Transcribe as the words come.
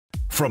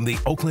From the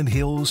Oakland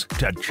Hills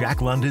to Jack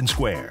London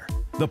Square,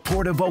 the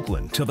Port of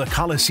Oakland to the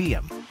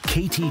Coliseum,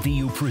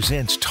 KTVU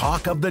presents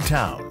Talk of the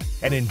Town,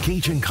 an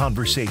engaging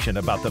conversation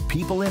about the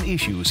people and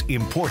issues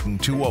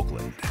important to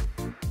Oakland.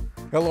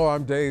 Hello,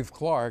 I'm Dave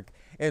Clark,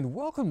 and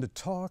welcome to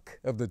Talk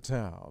of the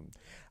Town.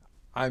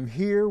 I'm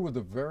here with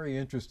a very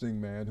interesting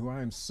man who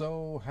I'm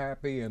so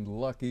happy and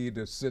lucky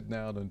to sit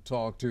down and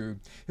talk to.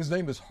 His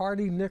name is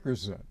Hardy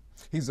Nickerson.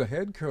 He's a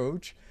head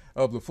coach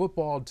of the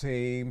football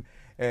team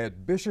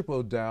at Bishop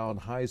O'Dowd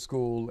High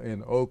School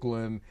in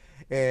Oakland.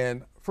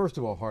 And first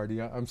of all,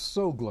 Hardy, I'm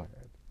so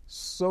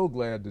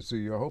glad to see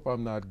you. I hope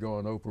I'm not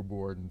going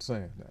overboard in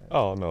saying that.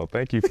 Oh, no,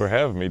 thank you for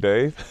having me,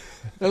 Dave.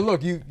 Now,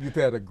 look, you've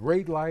had a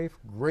great life,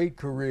 great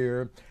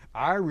career.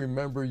 I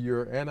remember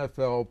your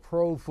NFL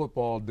pro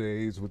football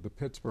days with the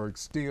Pittsburgh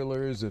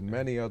Steelers and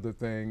many other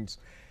things.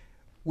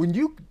 When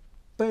you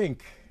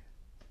think,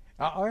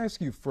 I'll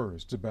ask you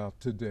first about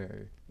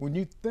today. When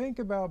you think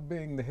about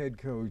being the head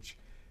coach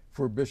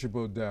for Bishop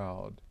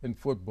O'Dowd in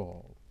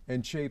football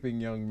and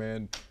shaping young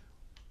men,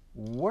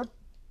 what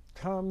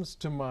comes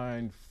to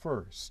mind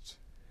first?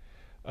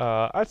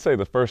 I'd say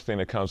the first thing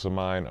that comes to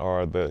mind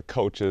are the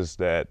coaches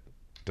that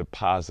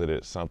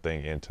deposited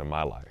something into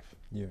my life.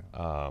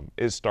 Yeah.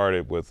 It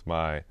started with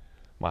my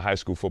high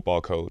school football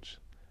coach,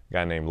 a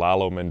guy named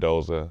Lalo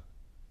Mendoza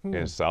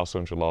in South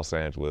Central Los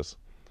Angeles.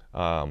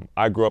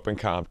 I grew up in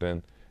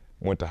Compton,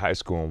 went to high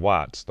school in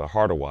Watts, the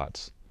heart of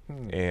Watts.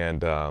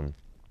 And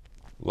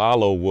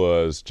Lalo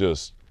was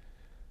just,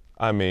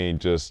 a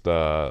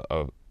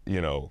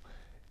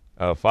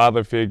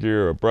father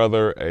figure, a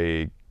brother,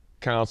 a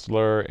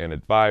counselor, an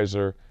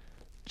advisor,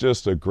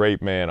 just a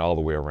great man all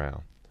the way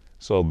around.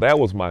 So that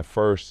was my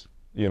first,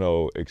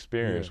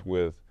 experience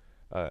with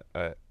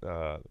a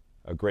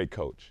great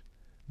coach.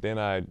 Then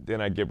I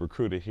get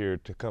recruited here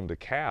to come to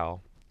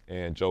Cal,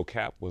 and Joe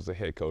Cap was the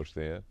head coach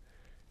then.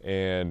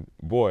 And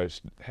boy,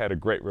 had a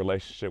great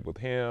relationship with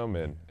him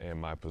and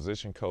my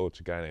position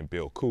coach, a guy named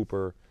Bill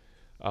Cooper.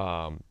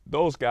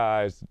 Those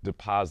guys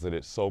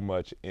deposited so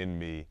much in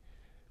me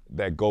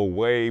that go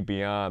way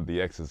beyond the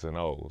X's and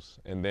O's.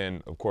 And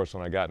then, of course,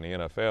 when I got in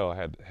the NFL,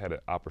 I had an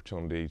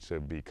opportunity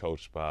to be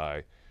coached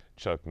by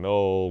Chuck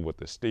Noll with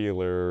the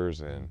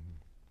Steelers. And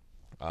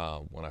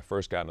when I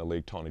first got in the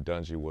league, Tony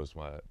Dungy was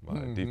my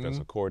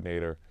defensive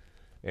coordinator.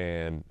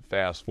 And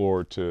fast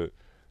forward to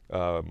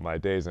my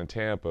days in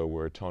Tampa,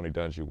 where Tony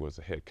Dungy was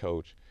the head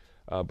coach.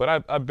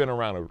 But I've been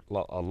around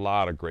a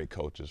lot of great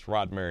coaches.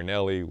 Rod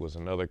Marinelli was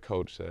another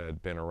coach that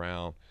had been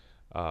around.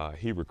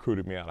 He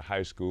recruited me out of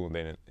high school, and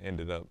then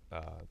ended up,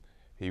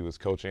 he was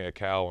coaching at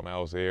Cal when I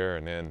was there,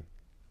 and then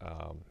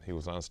he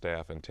was on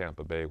staff in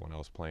Tampa Bay when I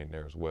was playing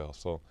there as well.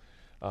 So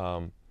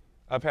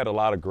I've had a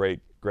lot of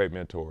great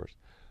mentors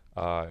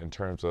in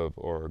terms of,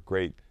 or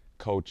great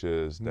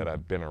coaches that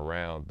I've been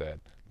around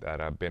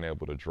that I've been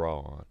able to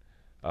draw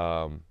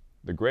on.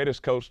 The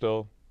greatest coach,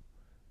 though,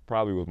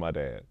 probably was my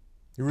dad.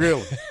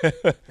 Really?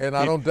 And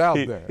I don't doubt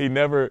that.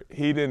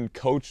 He didn't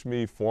coach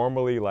me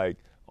formally, like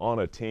on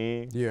a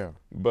team. Yeah.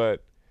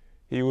 But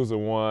he was the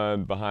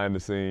one behind the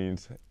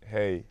scenes.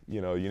 Hey,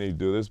 you need to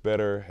do this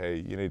better.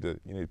 Hey, you need to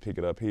pick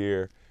it up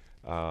here.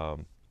 He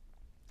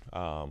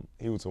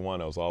was the one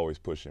that was always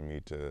pushing me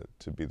to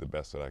be the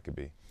best that I could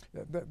be.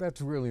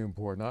 That's really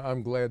important.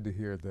 I'm glad to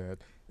hear that.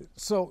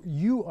 So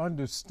you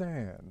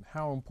understand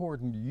how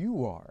important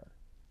you are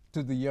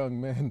to the young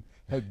men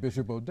at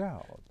Bishop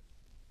O'Dowd.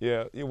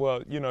 Yeah,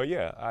 well,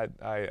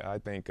 I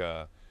think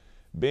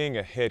being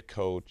a head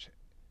coach,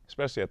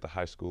 especially at the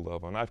high school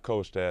level, and I've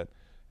coached at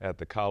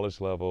the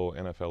college level,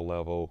 NFL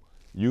level,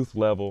 youth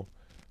level,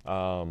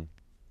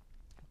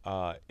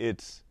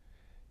 it's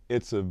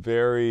a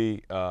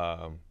very,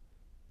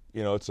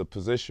 it's a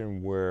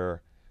position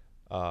where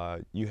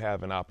you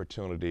have an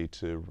opportunity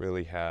to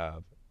really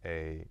have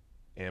a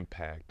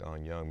impact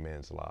on young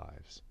men's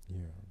lives. Yeah.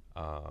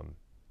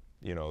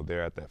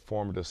 They're at that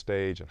formative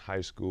stage in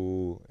high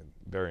school, and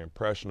very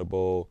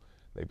impressionable.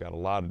 They've got a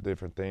lot of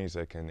different things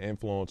that can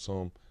influence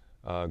them,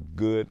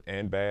 good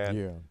and bad.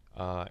 Yeah.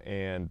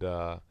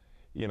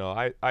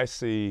 I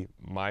see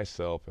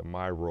myself and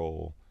my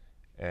role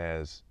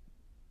as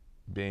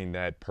being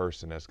that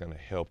person that's going to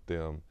help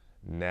them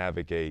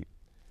navigate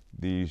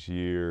these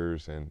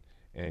years and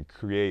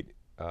create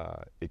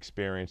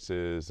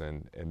experiences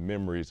and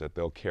memories that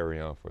they'll carry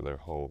on for their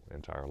whole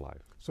entire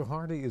life. So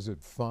Hardy, is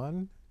it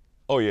fun?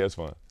 Oh yeah, it's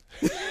fun.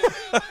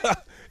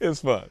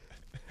 It's fun.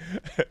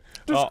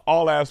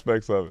 All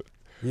aspects of it.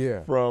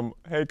 Yeah. From,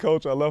 hey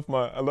coach, I left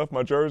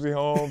my jersey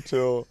home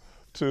to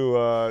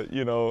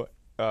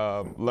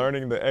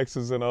learning the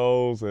X's and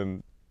O's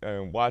and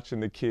watching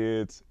the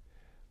kids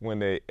when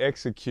they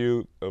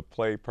execute a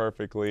play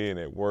perfectly and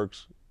it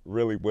works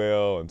really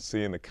well, and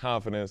seeing the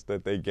confidence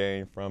that they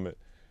gain from it.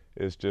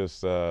 It's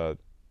just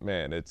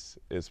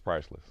it's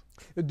priceless.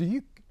 Do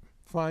you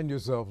find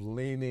yourself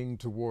leaning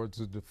towards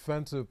the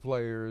defensive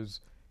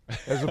players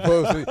as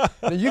opposed to,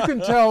 now you can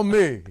tell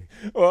me,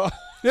 Well,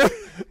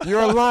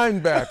 you're a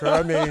linebacker.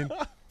 I mean,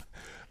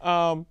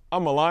 I'm a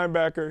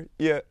linebacker.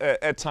 Yeah,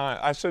 at times.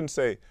 I shouldn't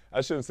say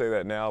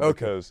that now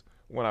because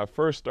when I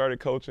first started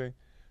coaching,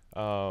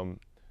 I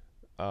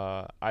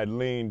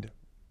leaned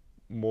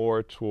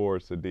more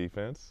towards the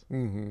defense.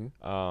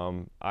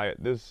 So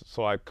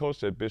I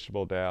coached at Bishop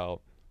O'Dowd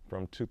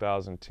from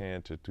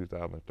 2010 to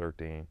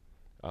 2013.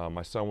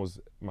 My son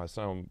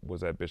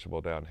was at Bishop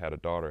O'Dowd and had a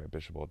daughter at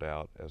Bishop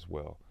O'Dowd as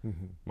well.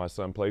 My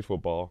son played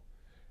football.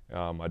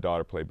 My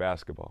daughter played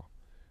basketball.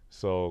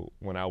 So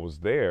when I was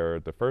there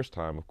the first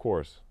time, of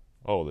course,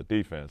 the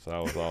defense. I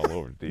was all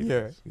over the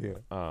defense.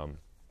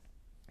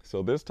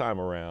 So this time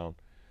around,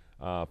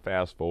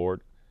 fast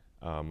forward,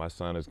 my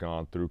son has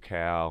gone through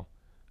Cal,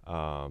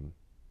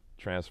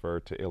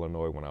 transferred to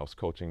Illinois when I was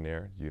coaching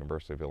there,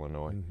 University of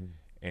Illinois,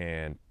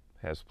 and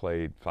has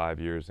played 5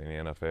 years in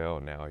the NFL,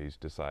 and now he's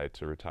decided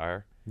to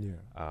retire.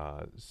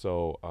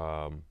 So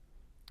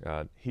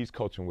he's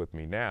coaching with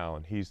me now,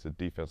 and he's the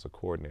defensive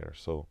coordinator.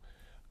 So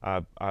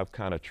I've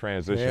kind of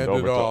transitioned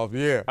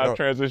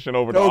transitioned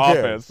over to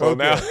offense. So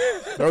now,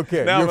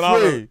 now you're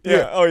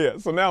free.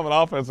 So now I'm an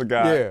offensive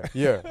guy.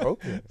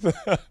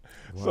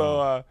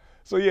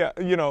 So yeah,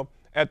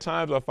 at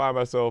times I find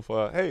myself,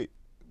 hey,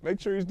 make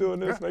sure he's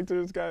doing this, make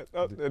sure this guy,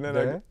 and then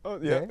I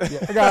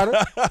got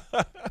it.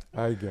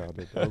 I got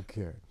it.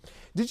 Okay.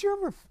 Did you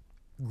ever,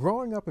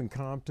 growing up in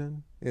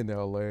Compton in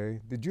LA,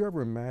 did you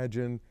ever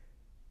imagine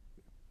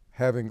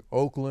having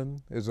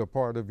Oakland as a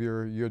part of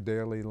your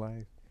daily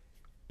life?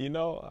 You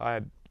know,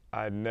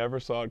 I never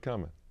saw it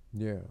coming.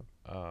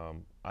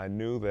 I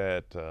knew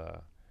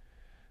that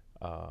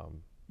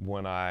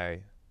when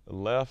I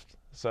left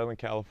Southern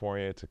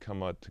California to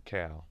come up to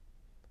Cal,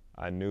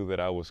 I knew that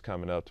I was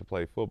coming up to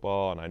play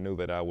football, and I knew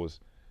that I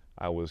was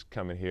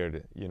coming here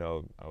to,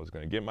 I was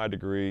going to get my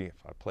degree.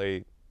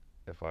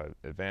 If I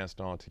advanced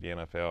on to the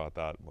NFL, I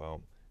thought,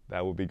 well,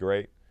 that would be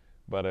great.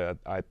 But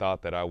I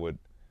thought that I would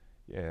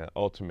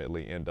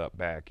ultimately end up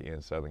back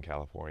in Southern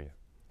California.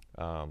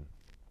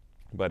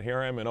 But here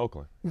I am in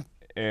Oakland,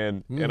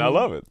 and I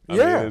love it. I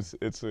mean,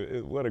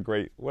 what a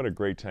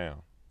great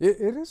town.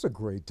 It is a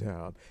great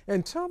town.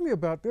 And tell me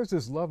about, there's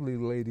this lovely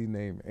lady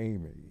named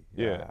Amy.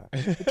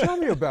 Tell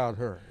me about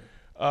her.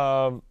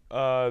 I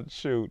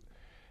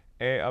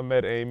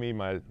met Amy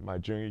my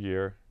junior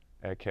year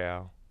at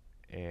Cal,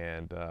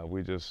 and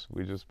we just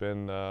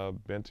been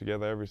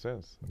together ever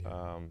since.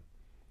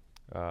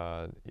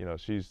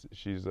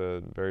 She's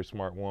a very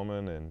smart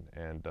woman,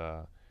 and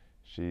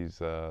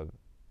she's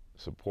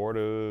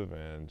supportive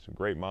and she's a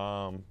great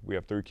mom. We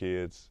have 3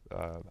 kids.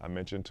 I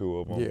mentioned 2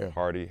 of them,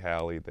 Hardy,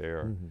 Hallie.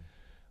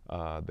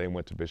 They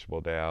went to Bishop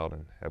O'Dowd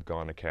and have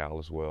gone to Cal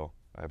as well.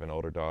 I have an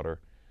older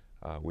daughter.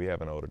 We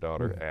have an older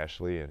daughter,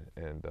 Ashley,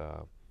 and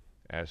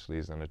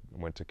Ashley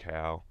went to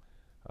Cal,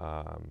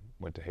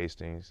 went to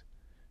Hastings.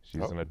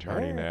 She's an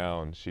attorney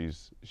now, and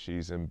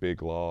she's in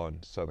big law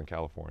in Southern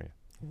California.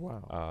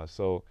 Wow.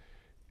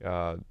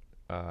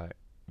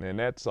 And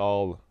that's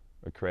all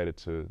a credit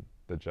to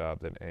the job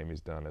that Amy's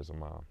done as a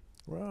mom.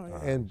 Right,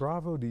 and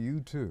bravo to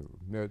you too.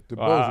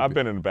 I've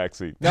been in the back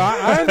seat. No,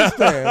 I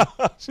understand.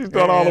 She's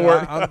done all the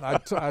work.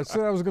 I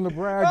said I was going to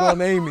brag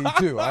on Amy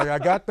too. I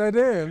got that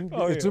in.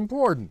 It's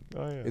important.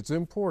 It's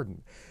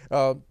important.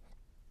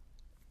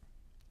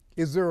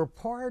 Is there a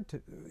part?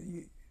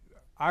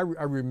 I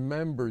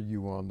remember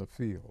you on the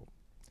field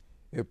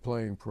at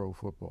playing pro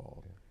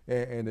football,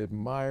 and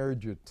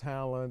admired your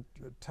talent,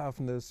 your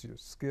toughness, your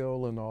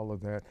skill, and all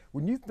of that.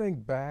 When you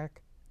think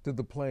back to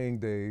the playing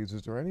days,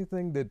 is there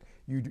anything that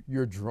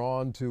you're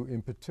drawn to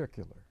in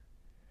particular?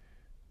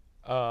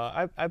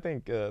 I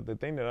think the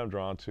thing that I'm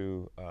drawn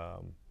to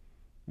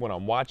when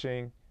I'm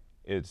watching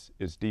is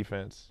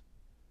defense.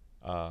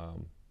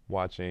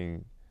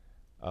 Watching,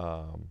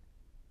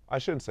 I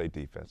shouldn't say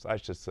defense. I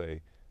should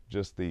say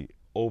just the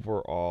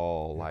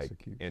overall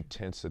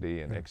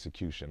intensity and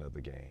execution of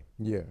the game.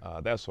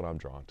 That's what I'm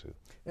drawn to.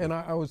 And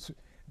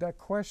that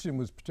question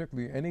was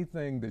particularly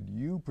anything that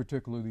you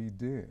particularly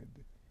did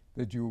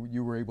that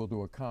you were able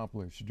to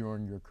accomplish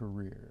during your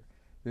career,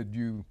 that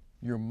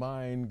your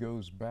mind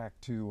goes back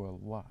to a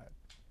lot.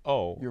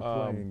 Your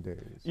playing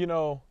days.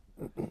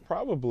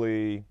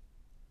 Probably,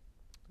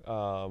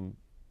 of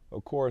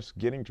course,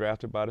 getting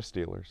drafted by the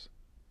Steelers.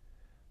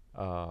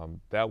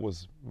 That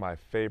was my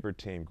favorite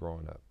team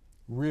growing up.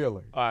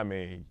 Really? I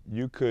mean,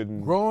 you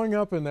couldn't. Growing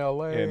up in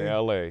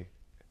L.A.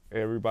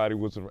 Everybody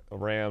was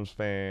Rams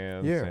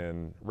fans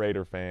and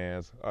Raider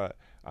fans.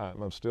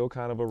 I'm still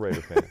kind of a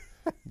Raider fan,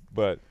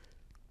 but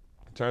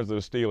in terms of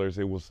the Steelers,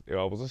 I was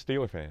a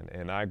Steeler fan,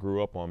 and I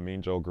grew up on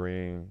Mean Joe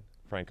Green,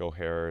 Franco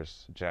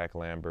Harris, Jack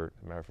Lambert.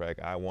 Matter of fact,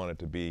 I wanted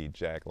to be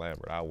Jack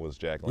Lambert. I was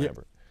Jack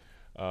Lambert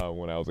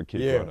when I was a kid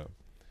growing up.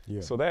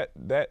 So that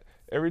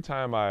every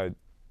time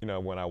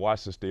when I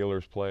watch the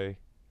Steelers play,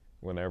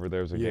 whenever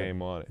there's a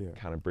game on, it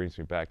kind of brings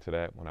me back to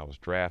that. When I was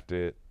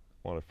drafted,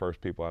 one of the first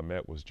people I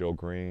met was Joe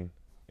Green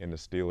in the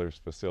Steelers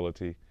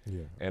facility,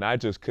 and I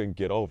just couldn't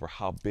get over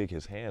how big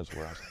his hands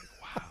were. I was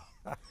like,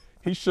 wow.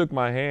 He shook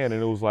my hand,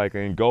 and it was like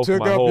engulfed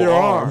my whole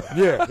arm.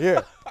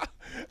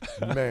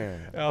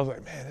 Man. And I was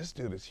like, man, this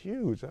dude is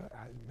huge.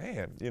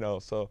 Man, you know,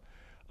 so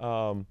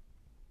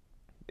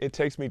it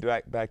takes me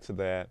back to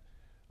that.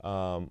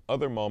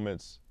 Other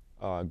moments,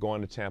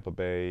 going to Tampa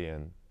Bay,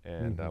 and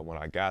when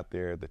I got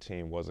there, the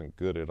team wasn't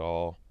good at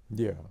all.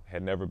 Yeah.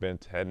 Hadn't been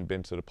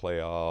to the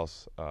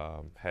playoffs.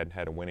 Hadn't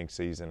had a winning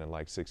season in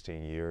like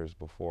 16 years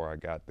before I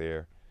got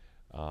there.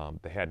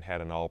 They hadn't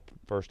had an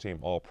first-team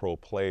All-Pro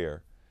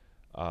player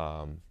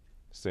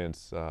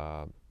since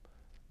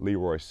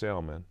Leroy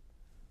Selman,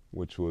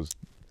 which was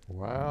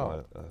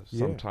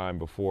some time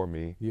before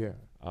me. Yeah.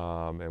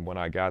 And when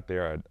I got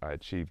there, I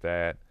achieved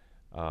that.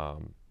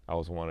 I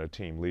was one of the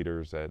team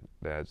leaders that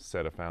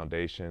set a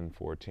foundation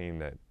for a team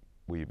that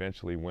we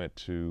eventually went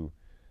to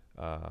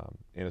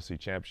NFC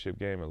Championship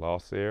game and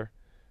lost there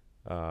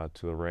to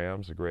the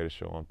Rams, the greatest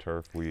show on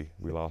turf. We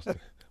lost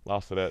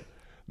to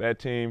that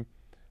team.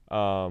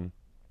 And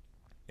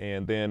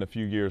then a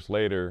few years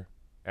later,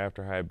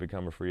 after I had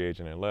become a free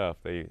agent and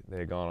left, they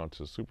had gone on to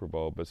the Super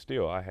Bowl. But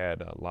still, I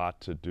had a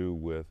lot to do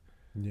with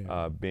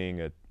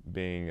being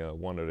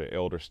one of the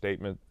elder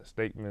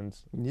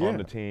statements on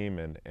the team,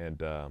 and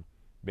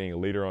being a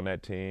leader on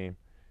that team,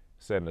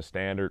 setting a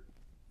standard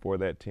for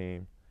that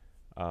team.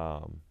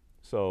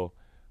 So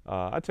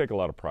I take a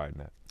lot of pride in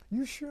that.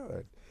 You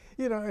should.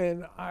 You know,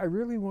 and I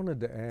really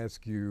wanted to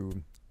ask you,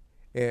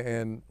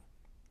 and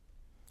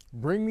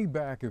bring me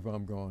back if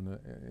I'm going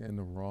in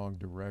the wrong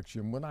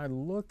direction. When I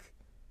look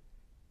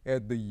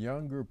at the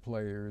younger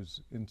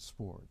players in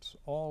sports,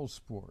 all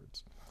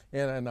sports,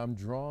 and I'm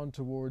drawn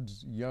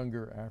towards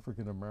younger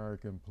African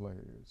American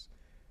players,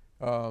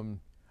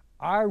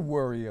 I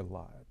worry a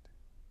lot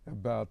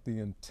about the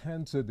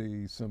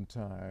intensity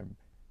sometimes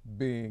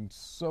being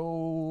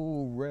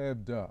so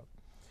revved up,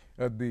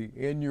 the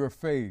in your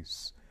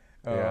face,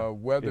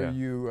 whether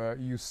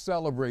you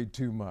celebrate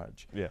too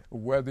much,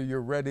 whether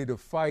you're ready to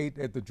fight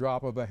at the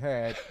drop of a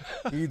hat,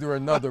 either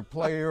another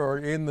player or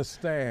in the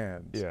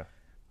stands. Yeah.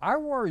 I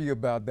worry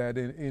about that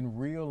in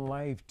real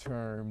life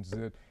terms.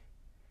 That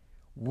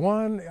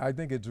one, I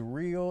think it's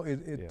real,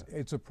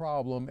 it's a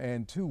problem,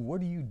 and two, what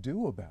do you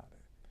do about it?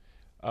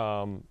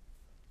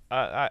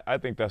 I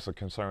think that's a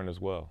concern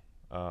as well.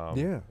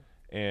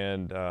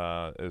 And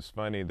it's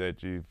funny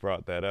that you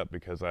brought that up,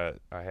 because I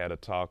had a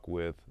talk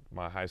with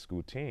my high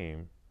school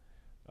team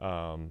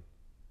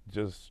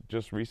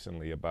just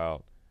recently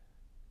about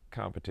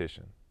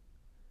competition,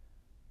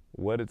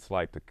 what it's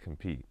like to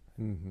compete.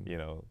 You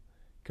know,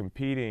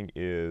 competing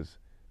is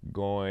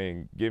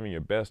giving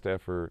your best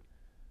effort,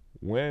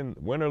 win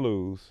or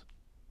lose.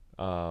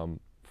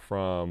 In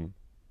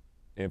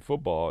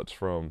football, it's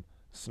from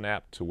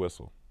snap to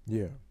whistle.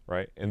 Yeah.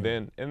 Right. And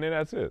then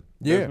that's it.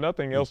 There's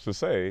nothing else to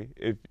say.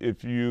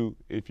 If you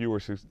were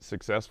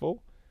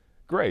successful,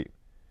 great.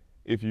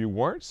 If you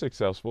weren't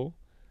successful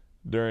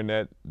during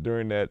that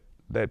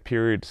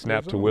period,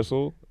 snap to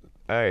whistle,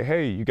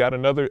 hey, you got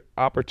another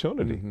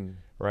opportunity,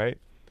 right?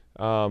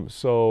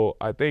 So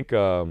I think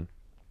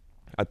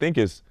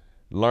it's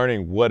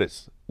learning what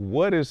is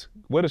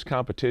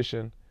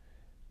competition,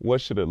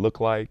 what should it look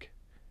like,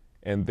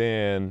 and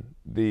then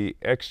the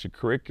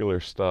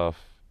extracurricular stuff,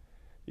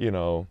 you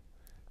know.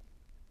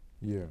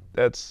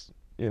 That's,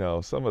 you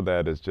know, some of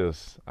that is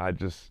just I'm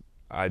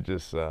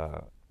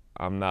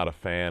not a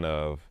fan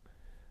of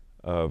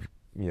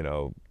you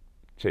know,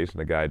 chasing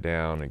the guy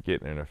down and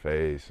getting in their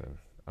face, and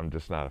I'm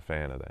just not a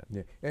fan of that.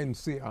 Yeah. And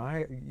see,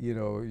 you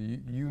know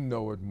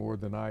it more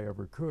than I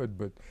ever could,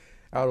 but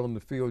out on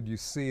the field you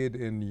see it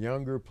in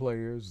younger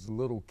players,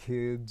 little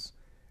kids.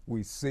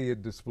 We see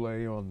it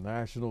display on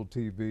national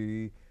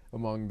TV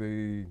among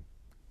the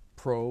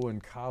pro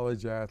and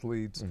college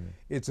athletes.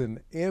 It's an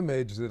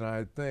image that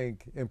I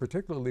think, and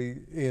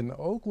particularly in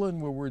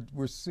Oakland, where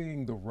we're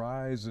seeing the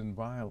rise in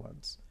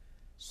violence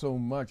so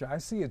much, I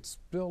see it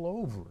spill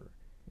over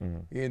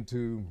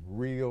into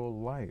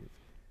real life.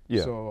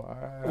 Yeah. So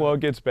well, it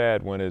gets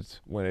bad when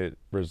it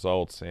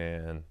results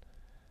in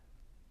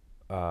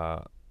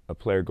a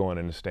player going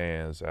in the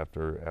stands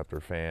after a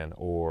fan,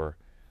 or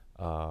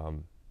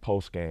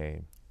post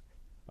game,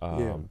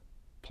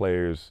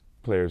 players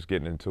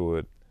getting into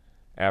it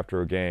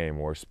after a game,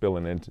 or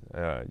spilling into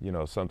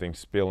something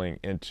spilling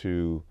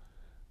into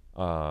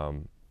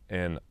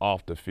an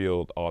off the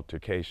field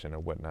altercation or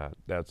whatnot.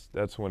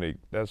 That's when it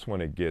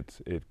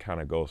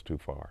kind of goes too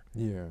far.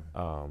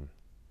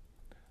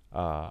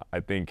 I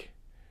think,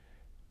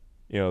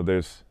 you know,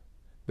 there's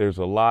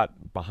a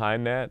lot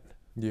behind that.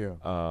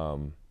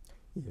 And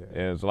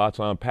there's a lot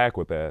to unpack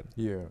with that.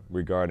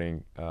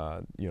 Regarding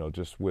you know,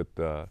 just with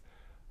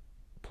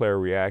player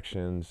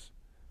reactions,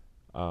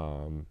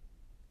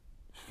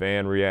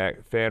 fan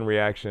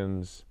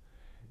reactions,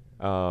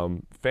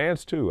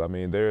 fans too. I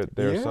mean, there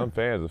are some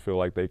fans that feel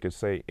like they could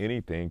say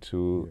anything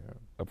to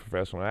a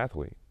professional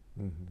athlete,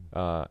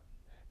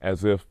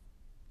 as if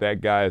that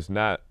guy is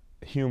not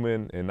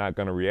human and not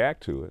going to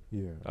react to it,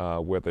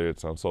 whether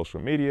it's on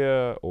social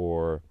media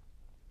or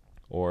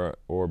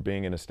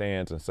being in the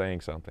stands and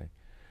saying something.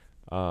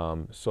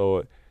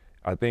 So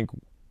I think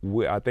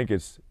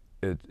it's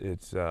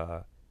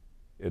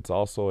it's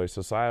also a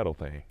societal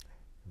thing.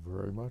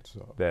 Very much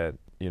so. That,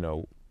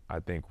 I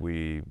think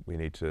we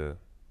need to,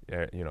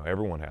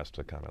 everyone has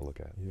to kind of look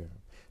at. Yeah.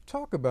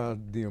 Talk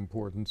about the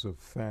importance of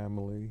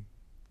family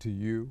to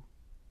you.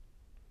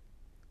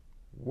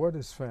 What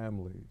is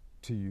family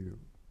to you?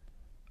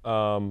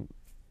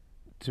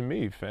 To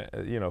me,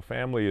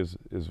 family is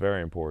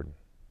very important.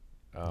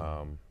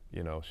 I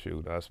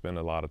spend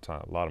a lot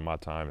of my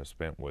time is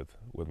spent with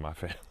my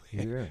family.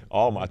 Yeah.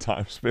 All my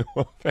time spent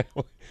with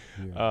family.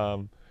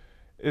 Yeah.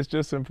 It's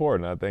just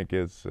important. I think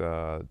it's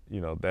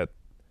that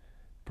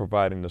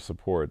providing the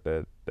support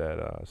that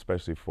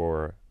especially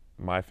for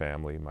my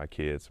family, my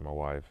kids, my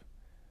wife,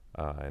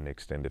 and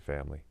extended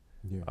family.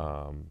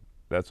 Yeah.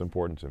 That's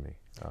important to me.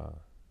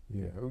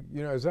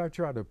 Yeah. As I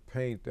try to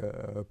paint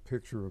a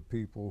picture of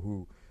people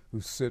who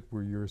sit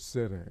where you're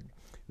sitting,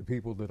 the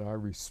people that I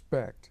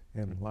respect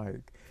and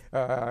like,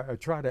 I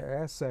try to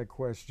ask that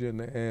question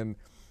and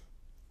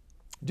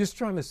just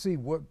trying to see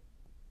what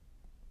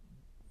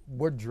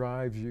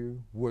drives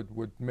you,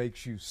 what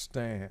makes you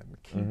stand,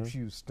 keeps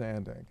you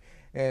standing.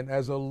 And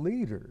as a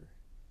leader,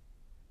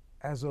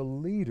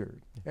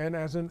 and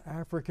as an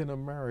African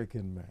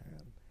American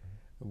man,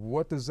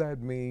 what does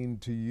that mean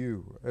to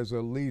you as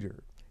a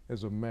leader,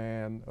 as a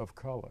man of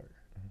color?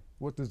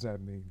 What does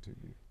that mean to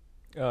you?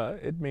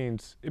 It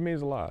means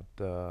a lot.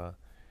 To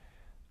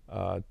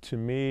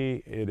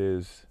me, it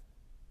is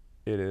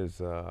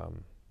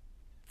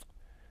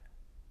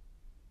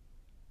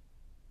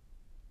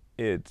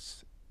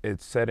it's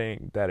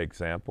setting that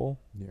example.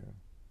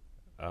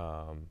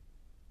 Yeah.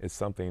 It's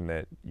something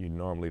that you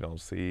normally don't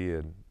see,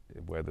 and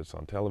whether it's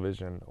on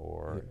television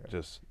or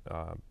just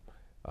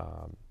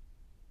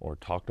or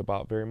talked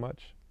about very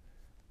much.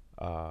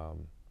 But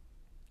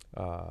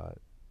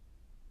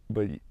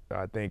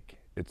I think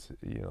it's,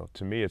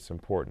 to me, it's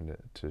important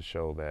to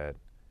show that,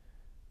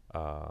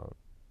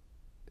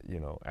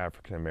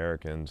 African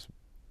Americans,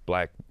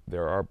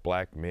 there are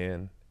black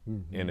men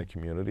in the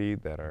community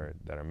that are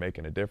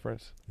making a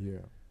difference. Yeah.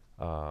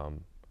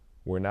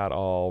 We're not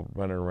all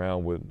running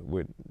around with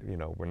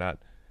we're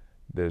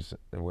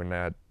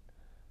not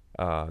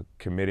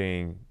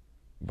committing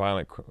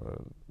violent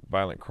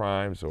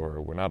crimes,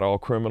 or we're not all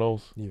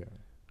criminals. Yeah.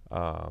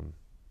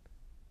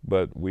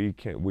 But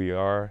we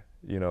are,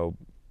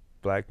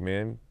 black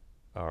men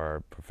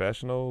are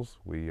professionals.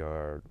 We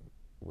are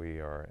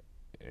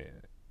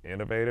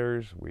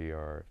innovators. We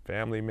are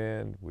family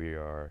men. We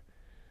are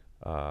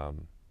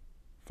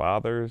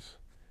fathers,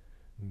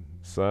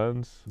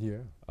 sons.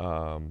 Yeah.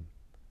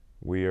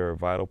 We are a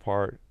vital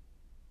part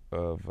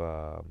of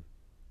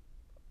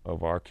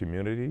our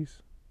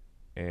communities,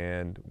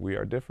 and we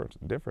are difference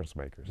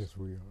makers. Yes,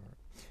 we are.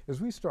 As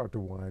we start to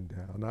wind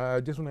down, I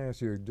just want to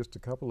ask you just a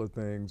couple of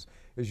things.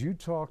 As you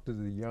talk to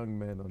the young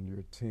men on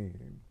your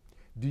team,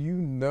 do you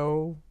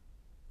know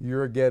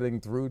you're getting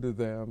through to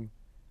them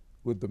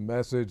with the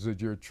message that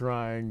you're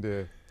trying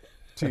to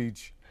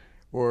teach,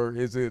 or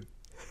is it?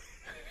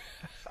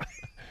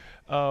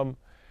 I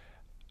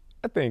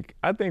think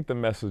the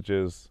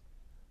messages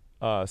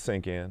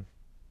sink in.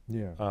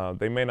 Yeah.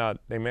 They may not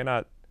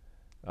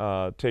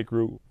take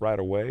root right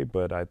away,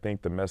 but I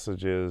think the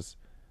messages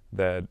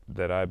that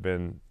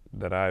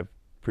I've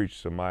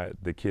preached to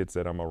the kids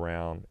that I'm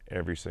around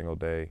every single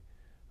day,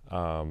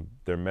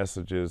 they're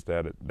messages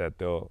that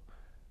they'll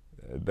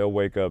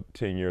wake up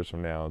 10 years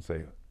from now and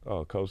say,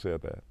 "Oh, Coach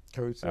said that."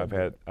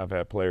 I've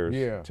had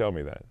players tell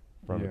me that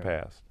from the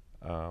past.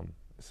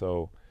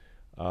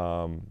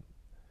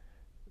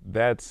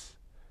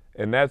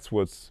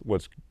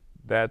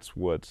 That's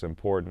what's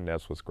important.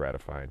 That's what's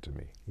gratifying to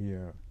me.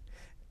 Yeah.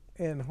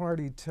 And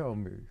Hardy, tell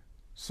me,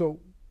 so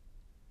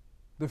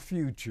the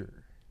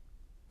future,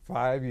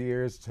 5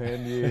 years,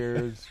 10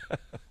 years,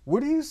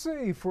 what do you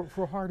see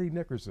for Hardy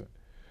Nickerson?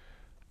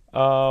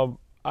 I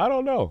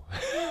don't know.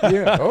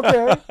 Yeah,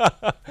 okay.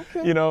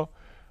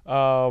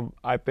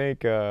 I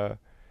think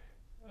I've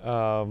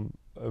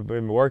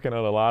been working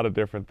on a lot of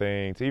different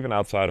things, even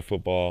outside of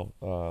football.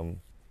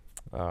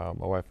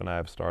 My wife and I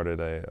have started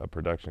a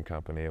production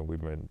company, and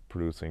we've been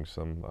producing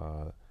some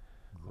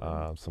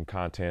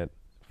content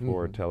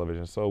for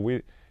television. So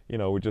we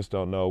just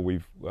don't know.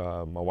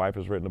 My wife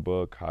has written a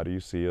book, How Do You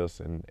See Us?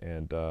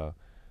 And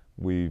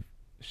we've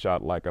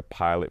shot like a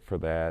pilot for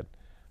that.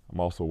 I'm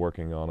also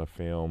working on a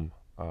film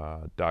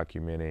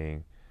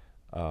documenting.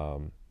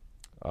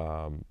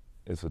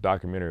 It's a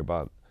documentary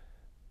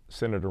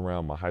centered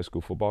around my high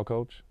school football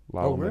coach,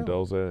 Lalo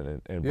Mendoza,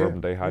 in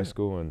Bourbon Day High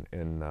School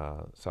in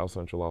South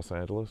Central Los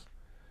Angeles.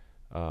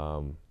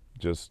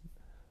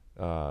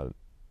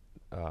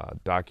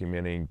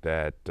 Documenting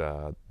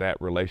that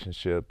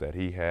relationship that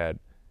he had,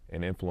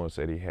 and influence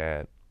that he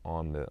had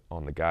on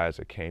the guys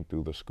that came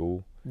through the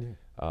school.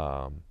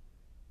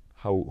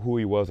 Who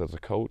he was as a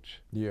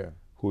coach.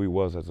 Who he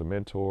was as a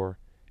mentor.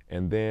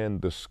 And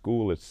then the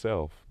school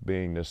itself,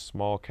 being this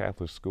small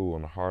Catholic school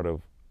in the heart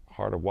of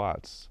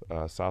Watts,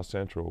 South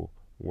Central,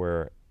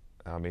 where,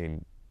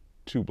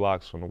 2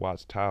 blocks from the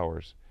Watts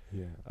Towers,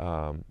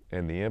 and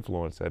the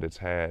influence that it's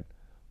had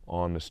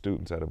on the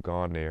students that have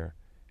gone there,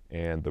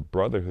 and the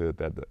brotherhood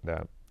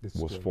that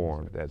was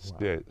formed that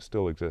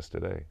still exists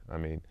today. I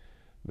mean,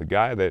 the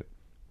guy that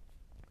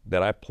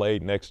I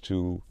played next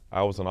to,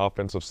 I was an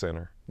offensive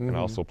center and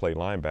also played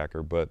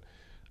linebacker, but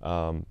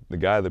the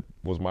guy that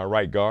was my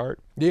right guard,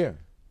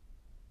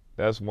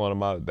 that's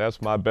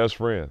my best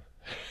friend,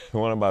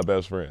 one of my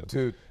best friends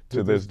to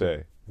this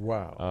day.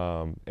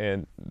 Wow.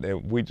 And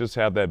we just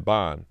have that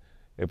bond.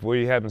 If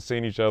we haven't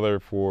seen each other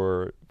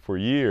for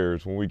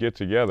years, when we get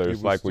together,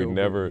 it's like we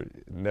never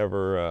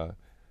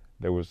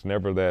there was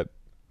never that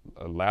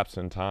lapse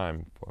in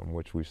time from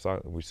which we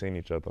seen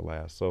each other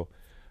last. So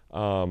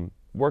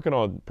working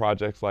on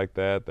projects like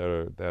that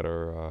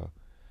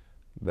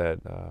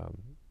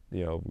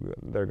you know,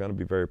 they're going to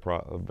be very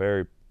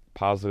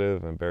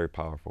positive and very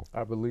powerful.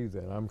 I believe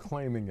that. I'm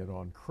claiming it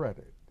on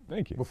credit.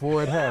 Thank you.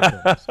 Before it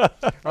happens.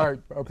 All right,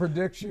 a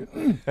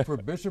prediction for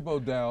Bishop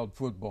O'Dowd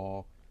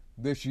football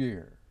this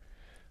year.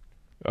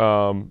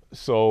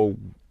 So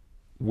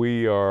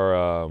we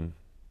are.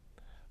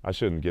 I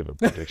shouldn't give a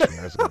prediction.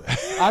 That's good.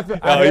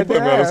 You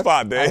put me on the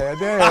spot, Dave. I had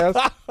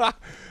to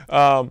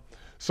ask.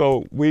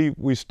 So we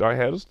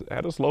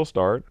had a slow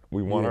start.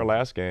 We won our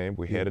last game.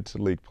 We headed to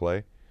league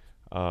play.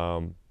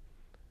 I'm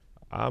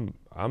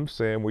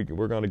saying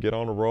we're going to get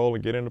on a roll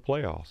and get into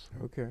playoffs.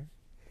 Okay,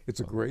 it's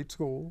a great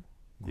school,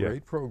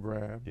 great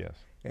program,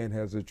 and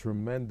has a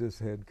tremendous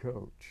head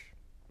coach.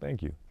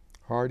 Thank you,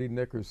 Hardy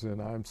Nickerson.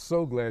 I'm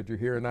so glad you're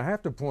here, and I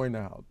have to point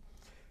out,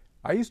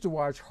 I used to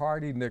watch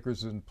Hardy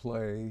Nickerson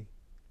play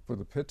for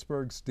the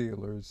Pittsburgh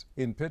Steelers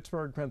in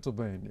Pittsburgh,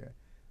 Pennsylvania.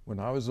 When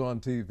I was on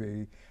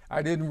TV,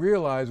 I didn't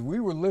realize we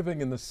were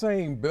living in the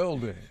same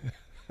building,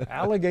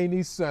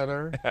 Allegheny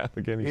Center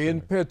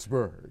in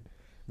Pittsburgh.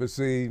 But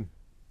see,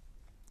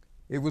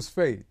 it was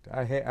fate.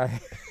 I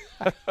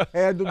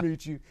had to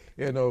meet you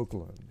in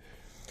Oakland.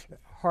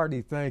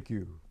 Hardy, thank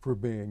you for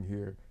being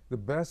here. The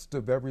best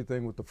of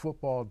everything with the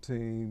football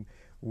team,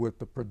 with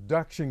the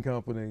production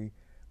company,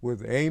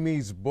 with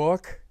Amy's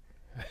book,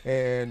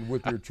 and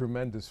with your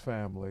tremendous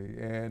family,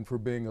 and for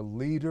being a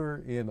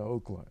leader in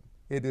Oakland.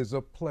 It is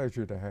a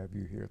pleasure to have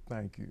you here.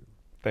 Thank you.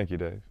 Thank you,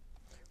 Dave.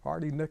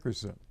 Hardy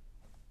Nickerson.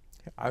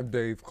 I'm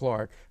Dave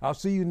Clark. I'll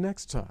see you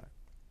next time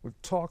with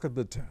Talk of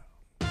the Town.